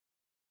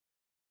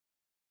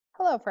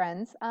Hello,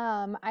 friends.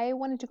 I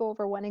wanted to go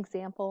over one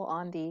example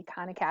on the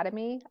Khan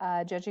Academy.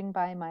 Judging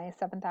by my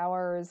 7th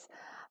hour's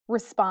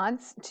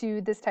response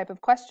to this type of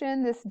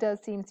question, this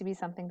does seem to be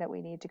something that we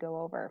need to go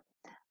over.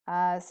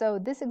 So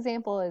this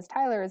example is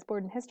Tyler is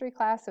bored in history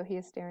class, so he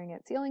is staring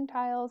at ceiling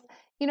tiles.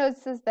 He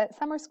notices that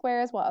some are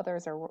squares while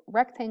others are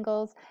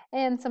rectangles,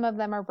 and some of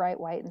them are bright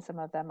white and some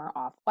of them are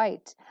off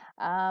white.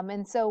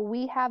 And so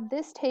we have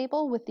this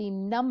table with the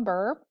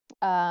number.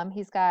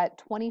 He's got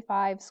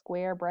 25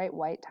 square bright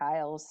white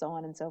tiles, so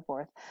on and so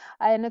forth.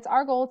 And it's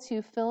our goal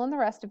to fill in the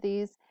rest of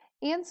these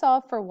and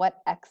solve for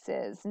what x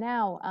is.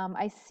 Now,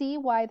 I see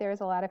why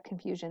there's a lot of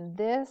confusion.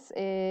 This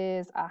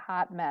is a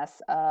hot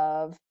mess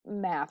of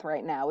math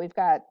right now. We've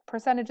got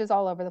percentages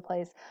all over the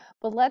place,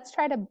 but let's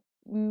try to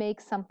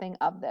make something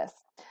of this.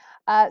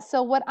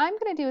 So what I'm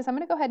going to do is I'm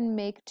going to go ahead and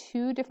make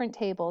two different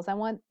tables. I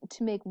want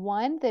to make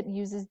one that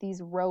uses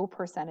these row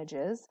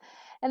percentages,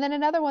 and then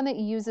another one that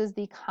uses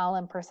the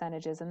column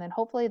percentages, and then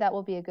hopefully that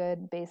will be a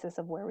good basis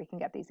of where we can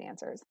get these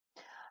answers.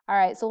 All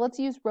right, so let's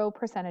use row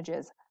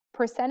percentages.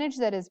 Percentage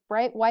that is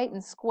bright white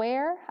and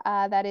square,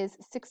 that is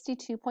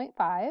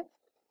 62.5.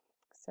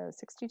 So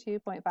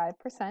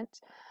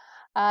 62.5%.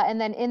 And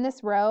then in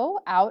this row,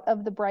 out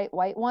of the bright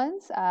white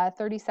ones,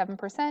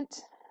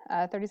 37%,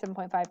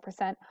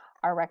 37.5%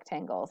 are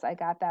rectangles. I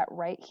got that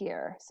right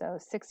here. So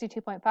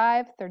 62.5,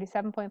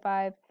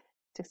 37.5,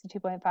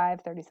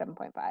 62.5,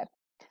 37.5.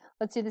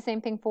 Let's do the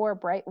same thing for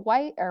bright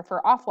white or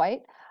for off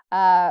white.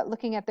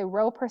 Looking at the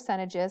row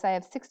percentages, I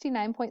have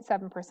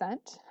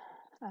 69.7%.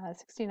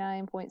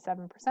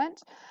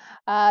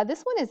 69.7%.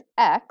 This one is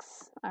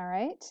X, all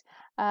right.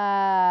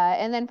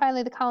 And then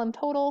finally the column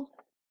total.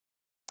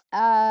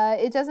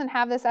 It doesn't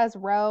have this as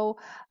row,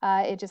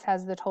 it just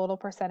has the total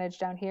percentage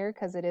down here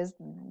because it is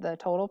the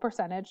total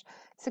percentage,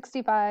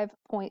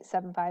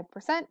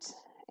 65.75%,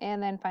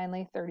 and then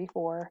finally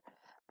 34.25%.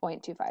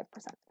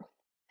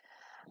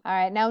 All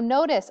right, now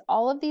notice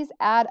all of these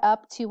add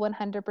up to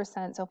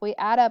 100%. So if we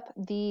add up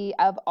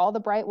of all the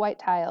bright white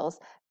tiles,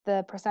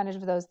 the percentage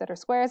of those that are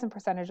squares and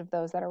percentage of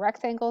those that are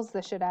rectangles,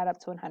 this should add up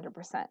to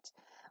 100%.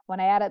 When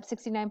I add up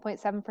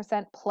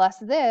 69.7% plus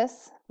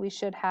this, we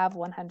should have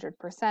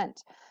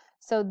 100%.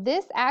 So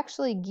this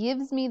actually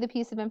gives me the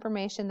piece of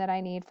information that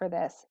I need for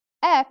this.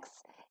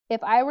 X,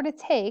 if I were to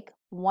take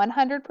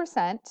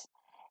 100%,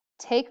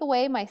 take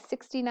away my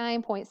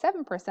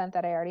 69.7%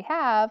 that I already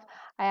have,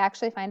 I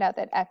actually find out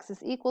that x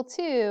is equal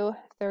to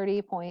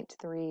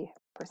 30.3%.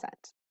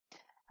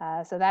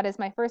 So that is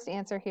my first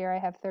answer here. I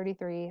have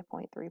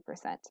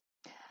 33.3%.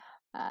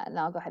 And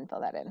I'll go ahead and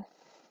fill that in,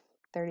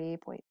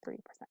 30.3%.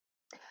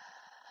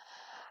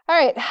 All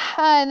right,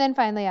 and then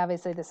finally,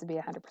 obviously, this would be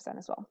 100%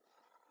 as well.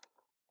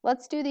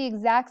 Let's do the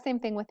exact same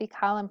thing with the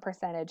column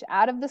percentage.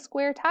 Out of the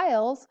square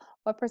tiles,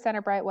 what percent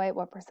are bright white,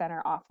 what percent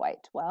are off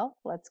white? Well,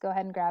 let's go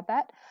ahead and grab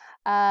that.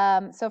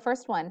 So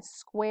first one,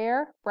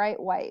 square bright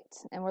white,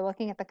 and we're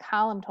looking at the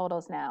column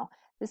totals now.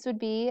 This would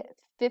be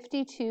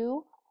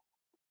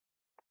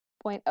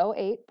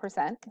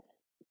 52.08%.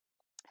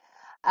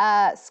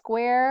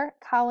 Square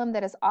column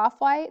that is off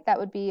white, that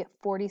would be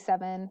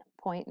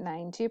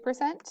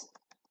 47.92%.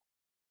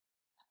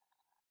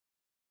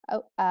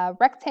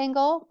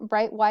 Rectangle,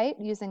 bright white,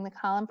 using the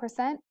column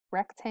percent.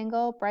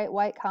 Rectangle, bright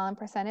white column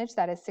percentage,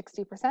 that is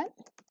 60%.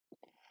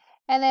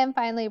 And then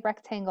finally,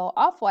 rectangle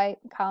off-white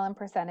column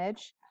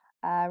percentage.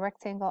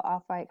 Rectangle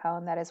off-white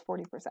column, that is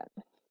 40%.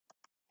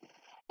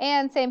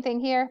 And same thing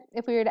here.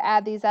 If we were to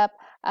add these up,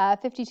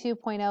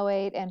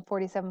 52.08 and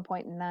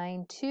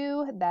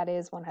 47.92, that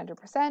is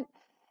 100%.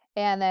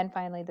 And then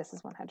finally, this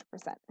is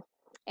 100%.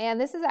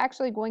 And this is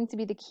actually going to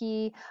be the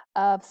key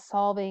of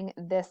solving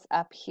this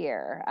up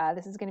here.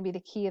 This is going to be the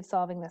key of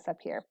solving this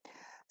up here.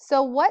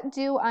 So what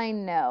do I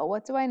know?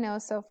 What do I know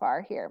so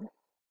far here?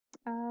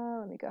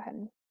 Let me go ahead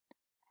and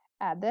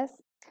add this.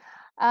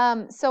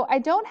 So I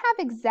don't have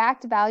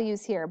exact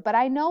values here, but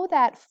I know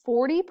that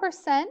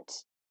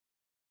 40%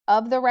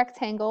 of the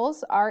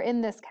rectangles are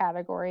in this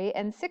category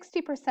and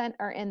 60%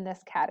 are in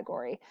this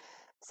category.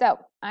 So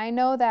I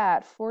know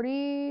that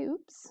 40,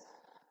 oops,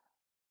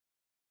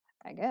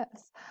 I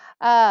guess.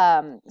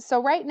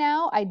 So right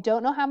now, I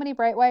don't know how many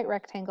bright white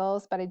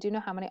rectangles, but I do know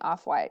how many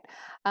off-white.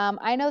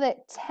 I know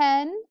that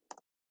 10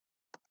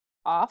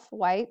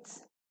 off-white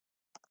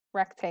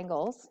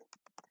rectangles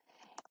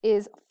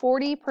is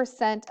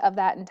 40% of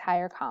that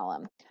entire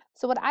column.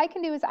 So what I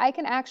can do is I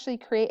can actually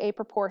create a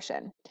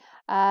proportion.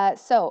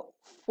 So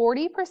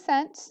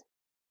 40%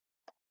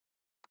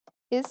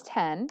 is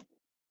 10,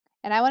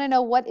 and I want to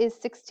know what is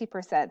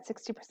 60%.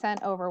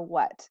 60% over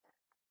what?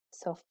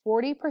 So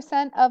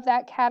 40% of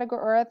that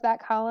category or of that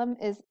column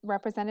is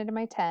represented in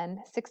my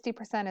 10,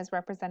 60% is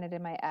represented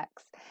in my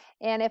x.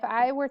 And if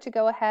I were to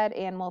go ahead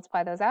and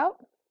multiply those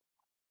out,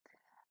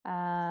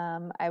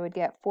 I would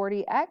get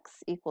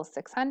 40x equals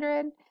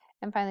 600,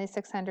 and finally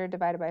 600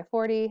 divided by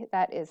 40,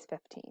 that is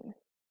 15.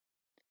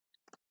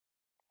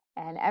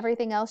 And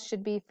everything else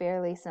should be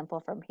fairly simple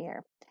from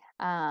here.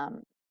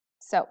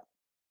 So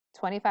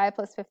 25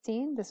 plus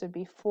 15, this would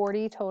be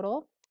 40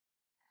 total.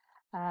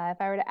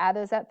 If I were to add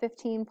those up,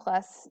 15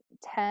 plus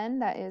 10,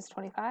 that is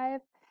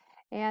 25.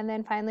 And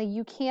then finally,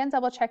 you can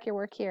double check your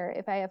work here.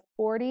 If I have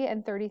 40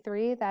 and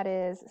 33, that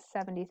is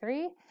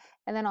 73.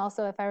 And then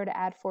also if I were to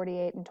add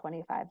 48 and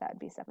 25, that would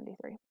be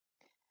 73.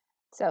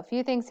 So a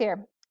few things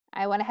here.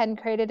 I went ahead and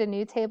created a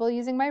new table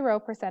using my row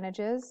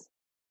percentages,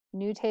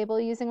 new table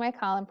using my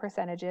column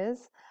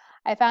percentages.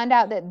 I found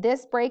out that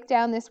this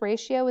breakdown, this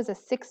ratio is a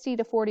 60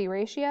 to 40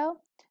 ratio.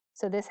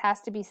 So this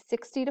has to be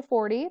 60 to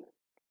 40.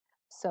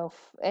 So,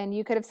 and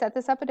you could have set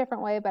this up a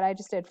different way, but I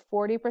just did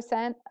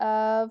 40%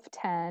 of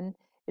 10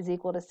 is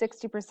equal to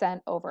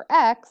 60% over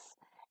X,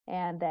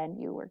 and then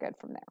you were good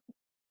from there.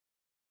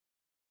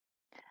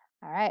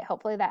 All right,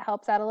 hopefully that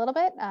helps out a little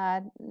bit.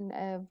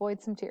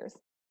 Avoid some tears.